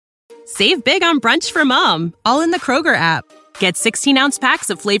Save big on brunch for mom, all in the Kroger app. Get 16-ounce packs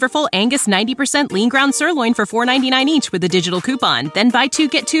of flavorful Angus 90% lean ground sirloin for $4.99 each with a digital coupon. Then buy 2,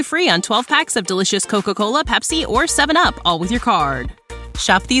 get 2 free on 12 packs of delicious Coca-Cola, Pepsi, or 7-Up, all with your card.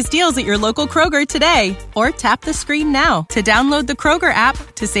 Shop these deals at your local Kroger today, or tap the screen now to download the Kroger app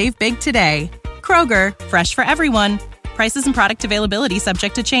to save big today. Kroger, fresh for everyone. Prices and product availability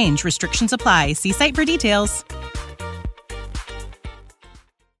subject to change. Restrictions apply. See site for details.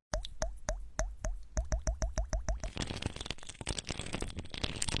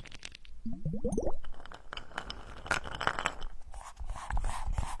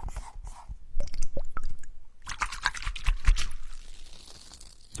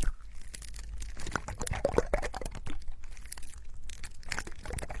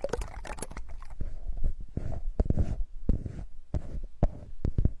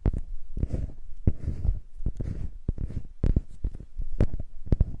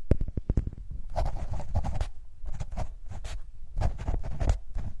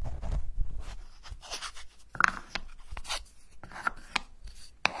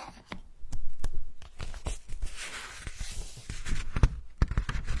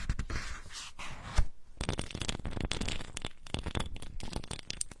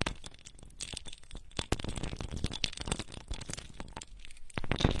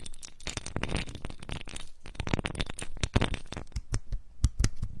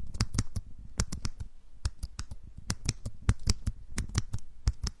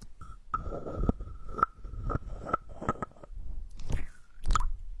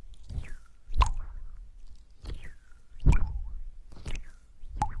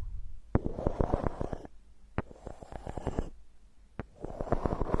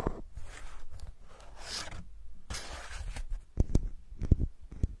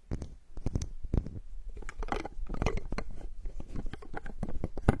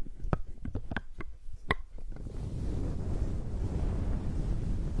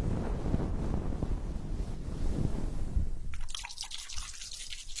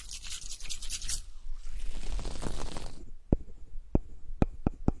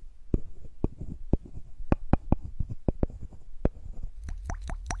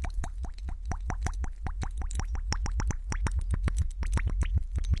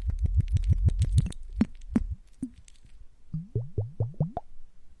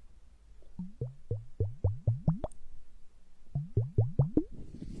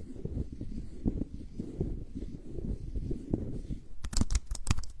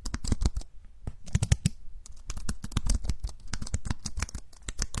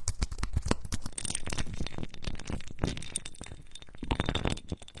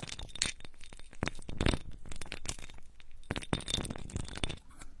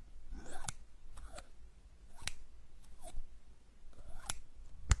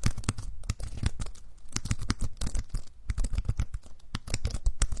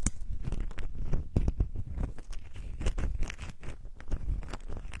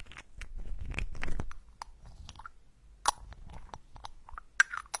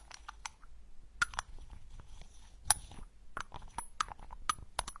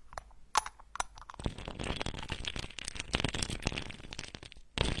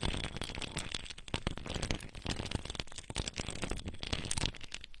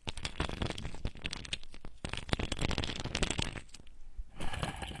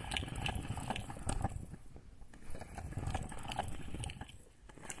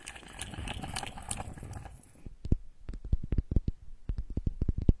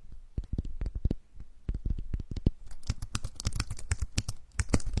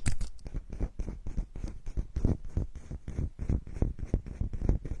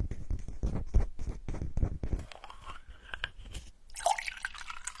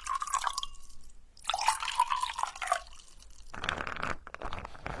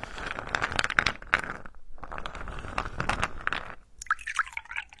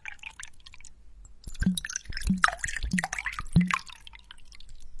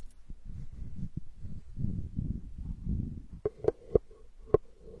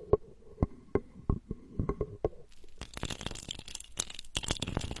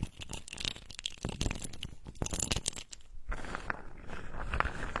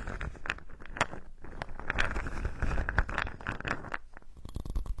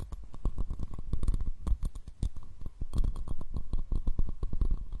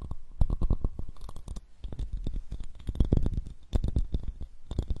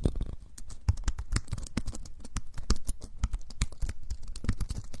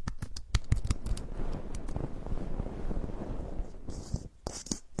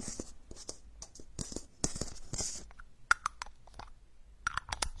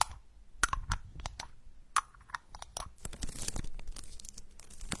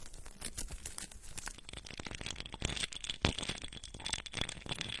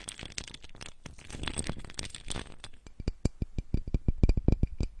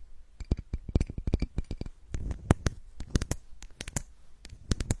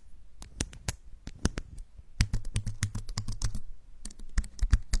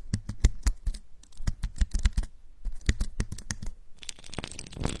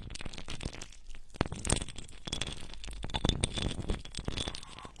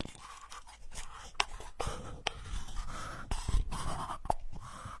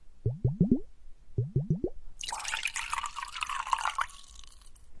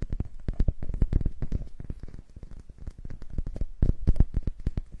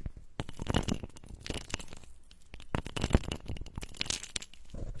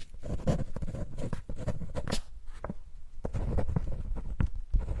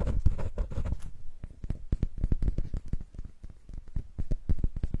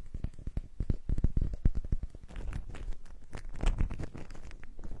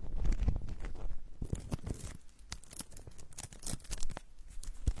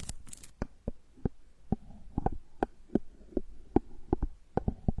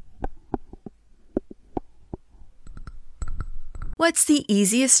 What's the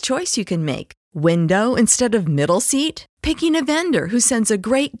easiest choice you can make? Window instead of middle seat? Picking a vendor who sends a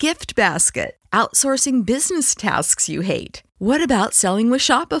great gift basket? Outsourcing business tasks you hate? What about selling with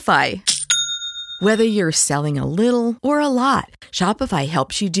Shopify? Whether you're selling a little or a lot, Shopify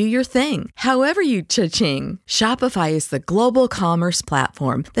helps you do your thing, however you cha-ching. Shopify is the global commerce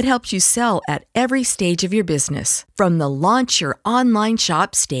platform that helps you sell at every stage of your business. From the launch your online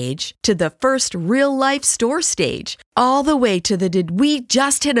shop stage to the first real-life store stage, all the way to the did we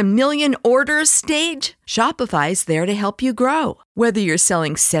just hit a million orders stage? Shopify's there to help you grow. Whether you're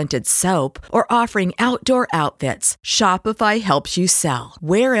selling scented soap or offering outdoor outfits, Shopify helps you sell.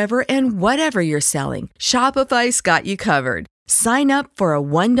 Wherever and whatever you're selling, Shopify's got you covered. Sign up for a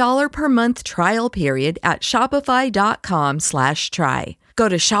 $1 per month trial period at shopify.com/try. Go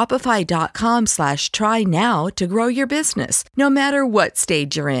to shopify.com/try now to grow your business, no matter what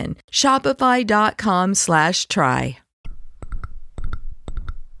stage you're in. Shopify.com/try.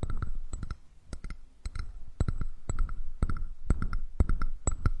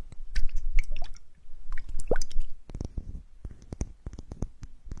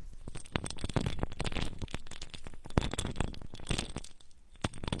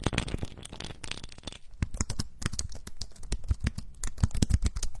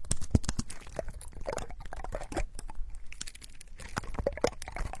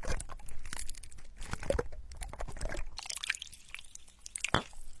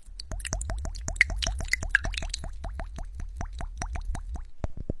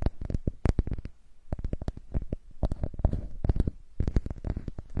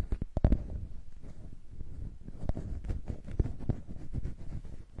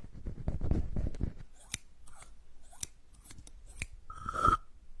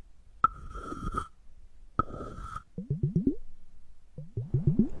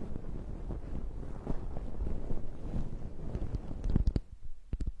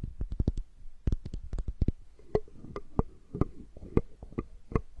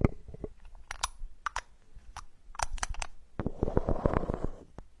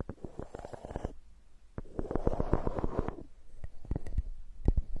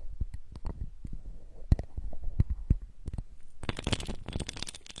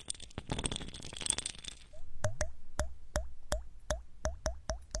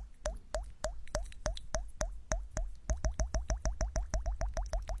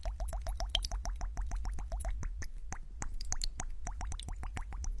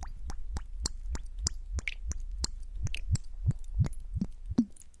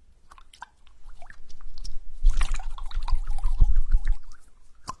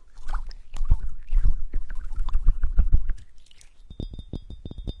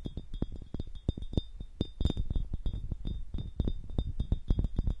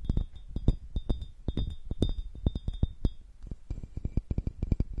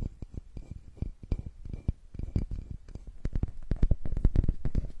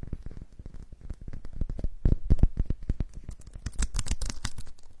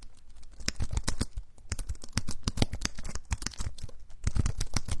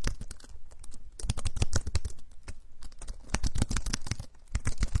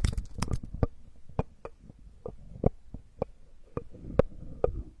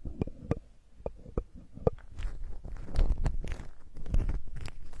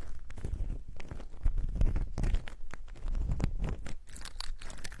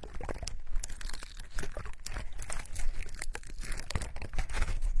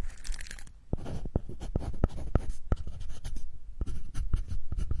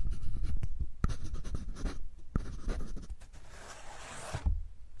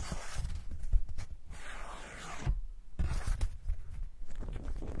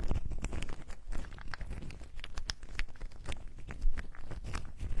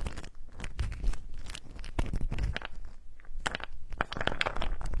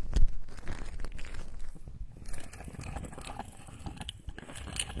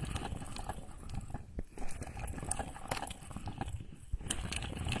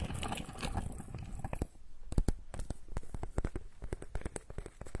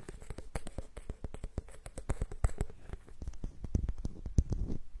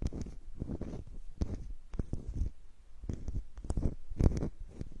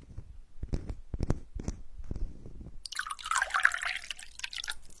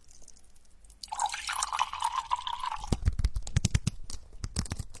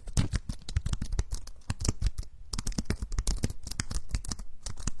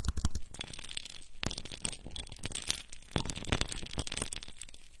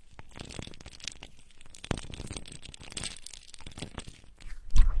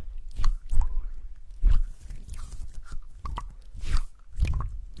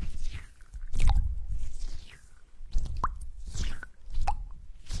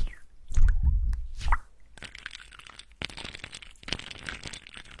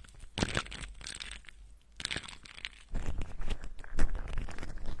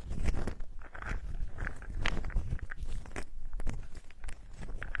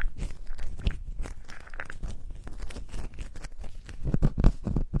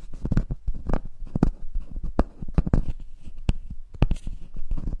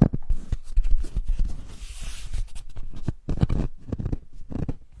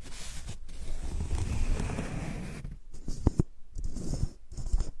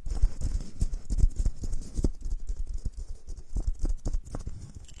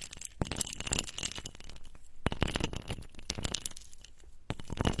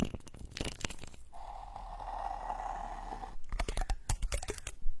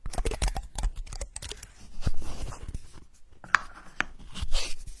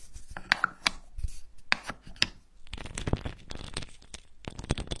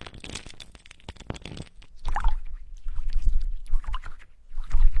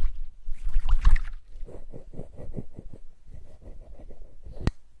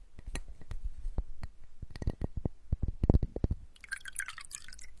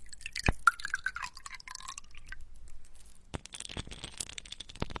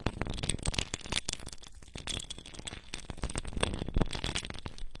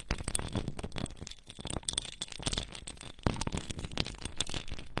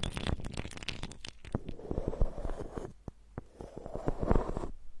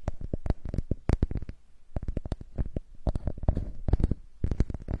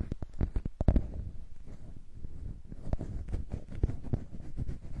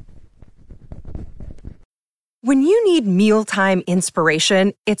 When you need mealtime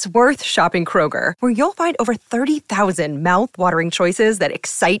inspiration, it's worth shopping Kroger, where you'll find over 30,000 mouth-watering choices that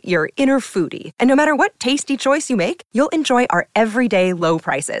excite your inner foodie. And no matter what tasty choice you make, you'll enjoy our everyday low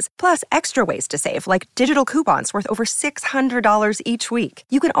prices, plus extra ways to save, like digital coupons worth over $600 each week.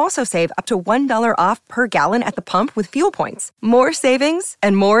 You can also save up to $1 off per gallon at the pump with fuel points. More savings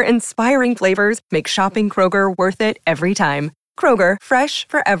and more inspiring flavors make shopping Kroger worth it every time. Kroger, fresh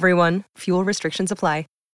for everyone. Fuel restrictions apply.